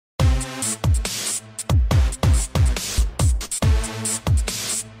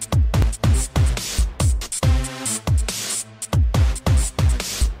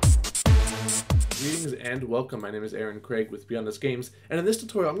welcome. My name is Aaron Craig with Beyond Us Games, and in this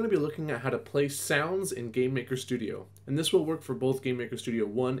tutorial I'm going to be looking at how to play sounds in GameMaker Studio. And this will work for both GameMaker Studio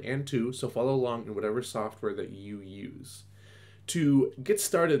 1 and 2, so follow along in whatever software that you use. To get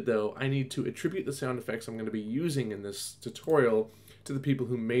started though, I need to attribute the sound effects I'm going to be using in this tutorial to the people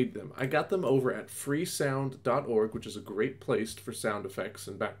who made them. I got them over at freesound.org, which is a great place for sound effects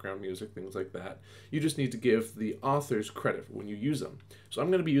and background music, things like that. You just need to give the authors credit when you use them. So I'm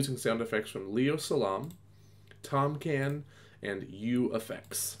going to be using sound effects from Leo Salam, Tom Can, and U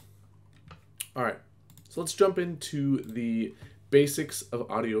Effects. Alright, so let's jump into the basics of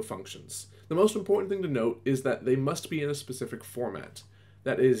audio functions. The most important thing to note is that they must be in a specific format.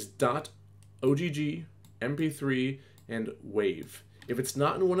 That is .ogg, MP3, and WAV. If it's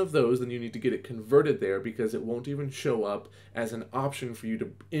not in one of those, then you need to get it converted there because it won't even show up as an option for you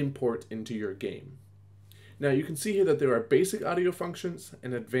to import into your game. Now you can see here that there are basic audio functions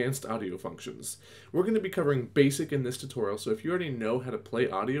and advanced audio functions. We're going to be covering basic in this tutorial, so if you already know how to play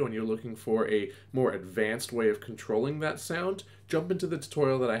audio and you're looking for a more advanced way of controlling that sound, jump into the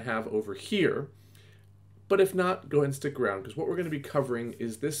tutorial that I have over here. But if not, go ahead and stick around because what we're going to be covering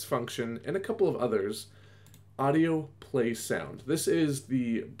is this function and a couple of others. Audio play sound. This is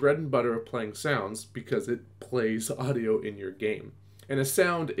the bread and butter of playing sounds because it plays audio in your game. And a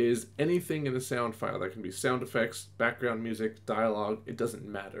sound is anything in a sound file. That can be sound effects, background music, dialogue, it doesn't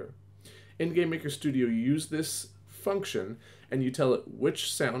matter. In GameMaker Studio, you use this function and you tell it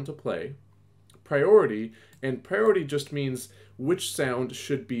which sound to play, priority, and priority just means which sound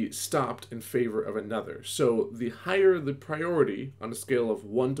should be stopped in favor of another. So the higher the priority on a scale of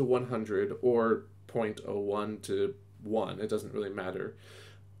 1 to 100 or 0.01 to 1, it doesn't really matter.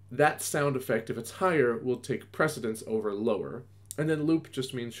 That sound effect, if it's higher, will take precedence over lower. And then loop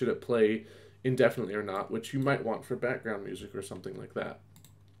just means should it play indefinitely or not, which you might want for background music or something like that.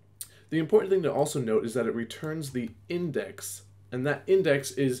 The important thing to also note is that it returns the index, and that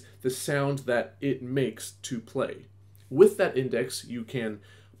index is the sound that it makes to play. With that index, you can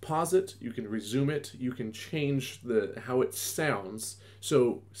pause it, you can resume it, you can change how it sounds,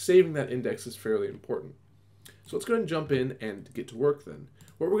 so saving that index is fairly important. So let's go ahead and jump in and get to work then.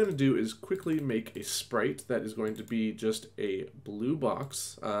 What we're going to do is quickly make a sprite that is going to be just a blue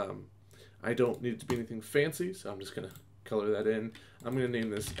box. I don't need it to be anything fancy, so I'm just going to color that in. I'm going to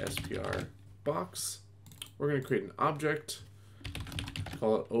name this SPR box. We're going to create an object,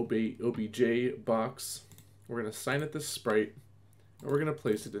 call it obj box. We're going to assign it this sprite, and we're going to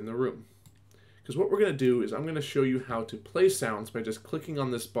place it in the room. Because what we're going to do is I'm going to show you how to play sounds by just clicking on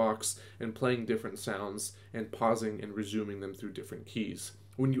this box and playing different sounds and pausing and resuming them through different keys.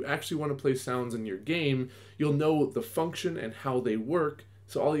 When you actually want to play sounds in your game, you'll know the function and how they work,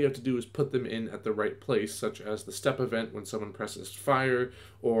 so all you have to do is put them in at the right place, such as the step event when someone presses fire,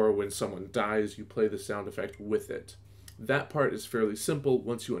 or when someone dies, you play the sound effect with it. That part is fairly simple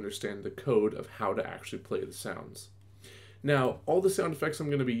once you understand the code of how to actually play the sounds. Now, all the sound effects I'm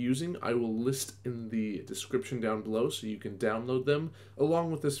going to be using, I will list in the description down below so you can download them,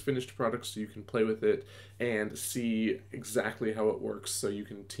 along with this finished product so you can play with it and see exactly how it works so you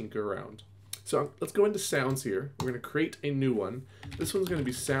can tinker around. So let's go into sounds here. We're going to create a new one. This one's going to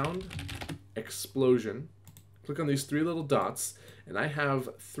be sound explosion. Click on these three little dots, and I have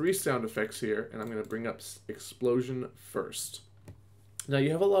three sound effects here, and I'm going to bring up explosion first. Now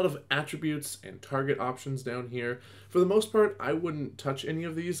you have a lot of attributes and target options down here. For the most part, I wouldn't touch any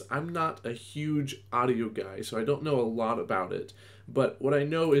of these. I'm not a huge audio guy, so I don't know a lot about it. But what I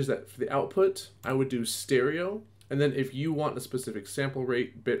know is that for the output, I would do stereo, and then if you want a specific sample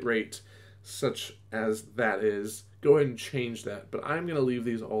rate, bit rate, such as that is, go ahead and change that. But I'm going to leave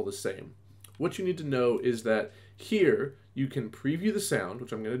these all the same. What you need to know is that here you can preview the sound,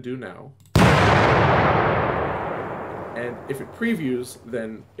 which I'm going to do now. And if it previews,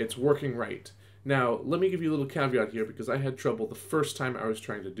 then it's working right. Now, let me give you a little caveat here because I had trouble the first time I was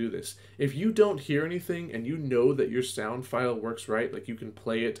trying to do this. If you don't hear anything and you know that your sound file works right, like you can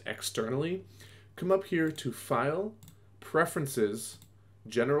play it externally, come up here to File, Preferences,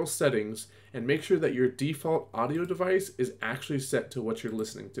 General Settings, and make sure that your default audio device is actually set to what you're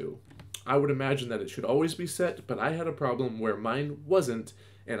listening to. I would imagine that it should always be set, but I had a problem where mine wasn't,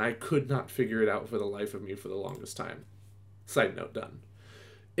 and I could not figure it out for the life of me for the longest time. Side note, done.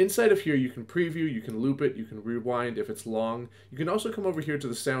 Inside of here, you can preview, you can loop it, you can rewind if it's long. You can also come over here to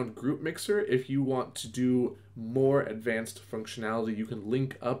the sound group mixer if you want to do more advanced functionality. You can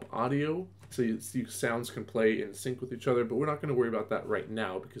link up audio so sounds can play in sync with each other, but we're not going to worry about that right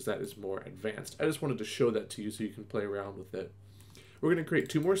now because that is more advanced. I just wanted to show that to you so you can play around with it. We're going to create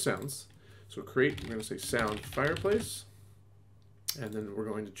two more sounds. So we're going to say sound fireplace. And then we're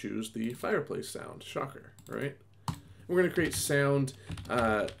going to choose the fireplace sound. Shocker, right? We're going to create sound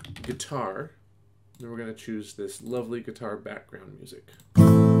guitar. And we're going to choose this lovely guitar background music. So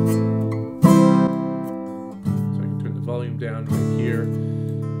I can turn the volume down right here.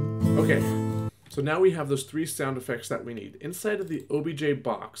 Okay, so now we have those 3 sound effects that we need. Inside of the OBJ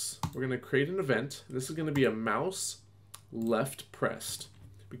box, we're going to create an event. This is going to be a mouse left pressed,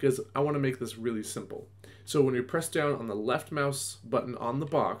 because I want to make this really simple. So when you press down on the left mouse button on the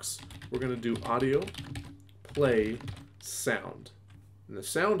box, we're going to do audio, play, sound. And the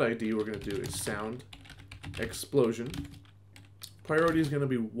sound ID we're going to do is sound explosion. Priority is going to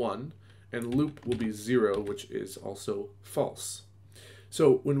be 1, and loop will be 0, which is also false.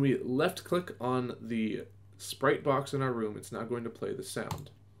 So when we left click on the sprite box in our room, it's not going to play the sound.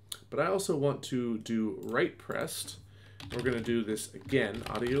 But I also want to do right pressed. We're going to do this again,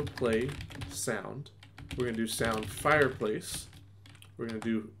 audio, play, sound. We're going to do sound fireplace. We're going to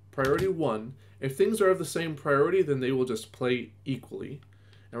do priority 1. If things are of the same priority, then they will just play equally.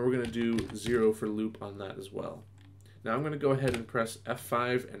 And we're going to do 0 for loop on that as well. Now I'm going to go ahead and press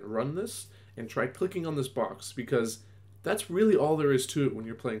F5 and run this and try clicking on this box, because that's really all there is to it when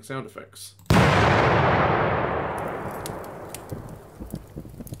you're playing sound effects.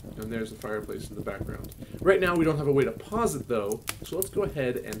 And there's the fireplace in the background. Right now we don't have a way to pause it though, so let's go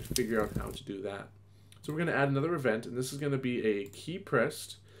ahead and figure out how to do that. So we're going to add another event, and this is going to be a key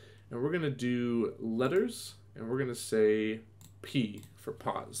pressed, and we're going to do letters, and we're going to say P for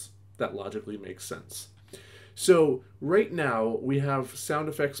pause. That logically makes sense. So right now we have sound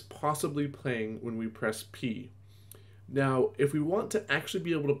effects possibly playing when we press P. Now, if we want to actually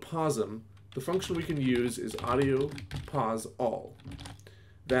be able to pause them, the function we can use is audio pause all.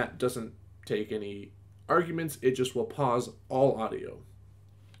 That doesn't take any arguments, it just will pause all audio.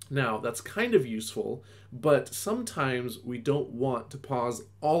 Now, that's kind of useful, but sometimes we don't want to pause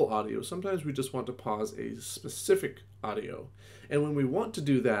all audio. Sometimes we just want to pause a specific audio. And when we want to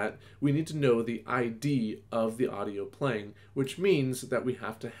do that, we need to know the ID of the audio playing, which means that we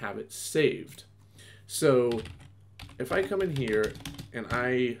have to have it saved. So if I come in here and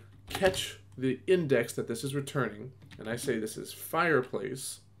I catch the index that this is returning, and I say this is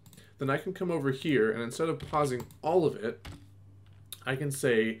fireplace, then I can come over here, and instead of pausing all of it, I can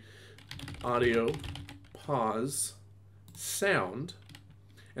say audio pause sound,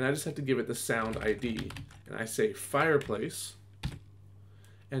 and I just have to give it the sound ID, and I say fireplace,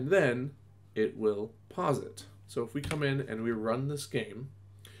 and then it will pause it. So if we come in and we run this game,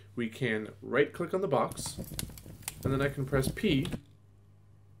 we can right click on the box, and then I can press P,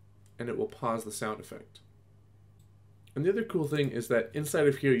 and it will pause the sound effect. And the other cool thing is that inside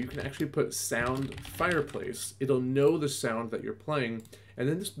of here you can actually put sound fireplace. It'll know the sound that you're playing, and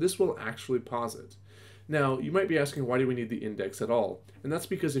then this will actually pause it. Now, you might be asking, why do we need the index at all? And that's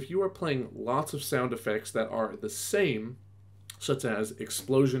because if you are playing lots of sound effects that are the same, such as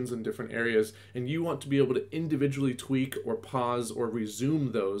explosions in different areas, and you want to be able to individually tweak or pause or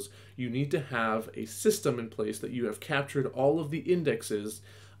resume those, you need to have a system in place that you have captured all of the indexes.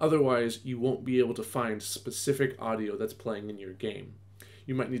 Otherwise, you won't be able to find specific audio that's playing in your game.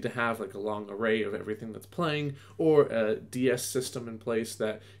 You might need to have like a long array of everything that's playing, or a DS system in place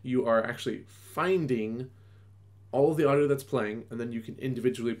that you are actually finding all of the audio that's playing, and then you can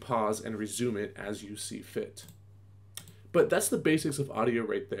individually pause and resume it as you see fit. But that's the basics of audio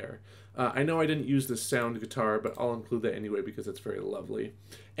right there. I know I didn't use the sound guitar, but I'll include that anyway because it's very lovely.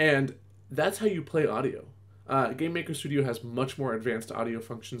 And that's how you play audio. GameMaker Studio has much more advanced audio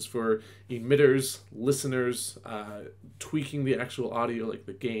functions for emitters, listeners, tweaking the actual audio, like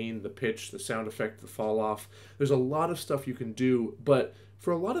the gain, the pitch, the sound effect, the fall off. There's a lot of stuff you can do, but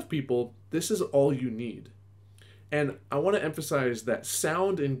for a lot of people, this is all you need. And I want to emphasize that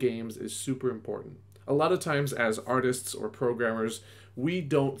sound in games is super important. A lot of times as artists or programmers, we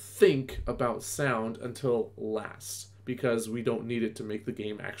don't think about sound until last, because we don't need it to make the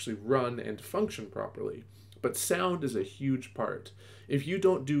game actually run and function properly. But sound is a huge part. If you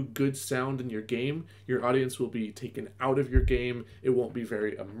don't do good sound in your game, your audience will be taken out of your game. It won't be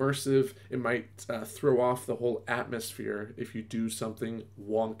very immersive. It might throw off the whole atmosphere if you do something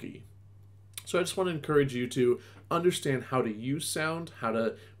wonky. So I just want to encourage you to understand how to use sound,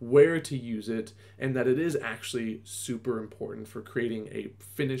 where to use it, and that it is actually super important for creating a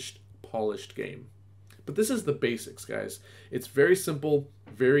finished, polished game. But this is the basics, guys. It's very simple,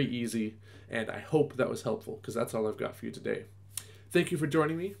 very easy, and I hope that was helpful, because that's all I've got for you today. Thank you for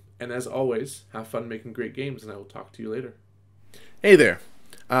joining me, and as always, have fun making great games, and I will talk to you later. Hey there.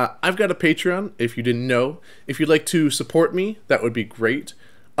 I've got a Patreon, if you didn't know. If you'd like to support me, that would be great.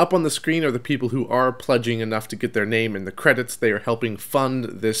 Up on the screen are the people who are pledging enough to get their name in the credits. They are helping fund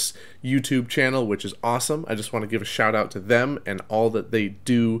this YouTube channel, which is awesome. I just want to give a shout out to them and all that they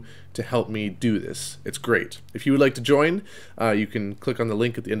do to help me do this. It's great. If you would like to join, you can click on the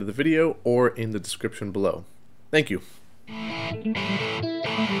link at the end of the video or in the description below. Thank you.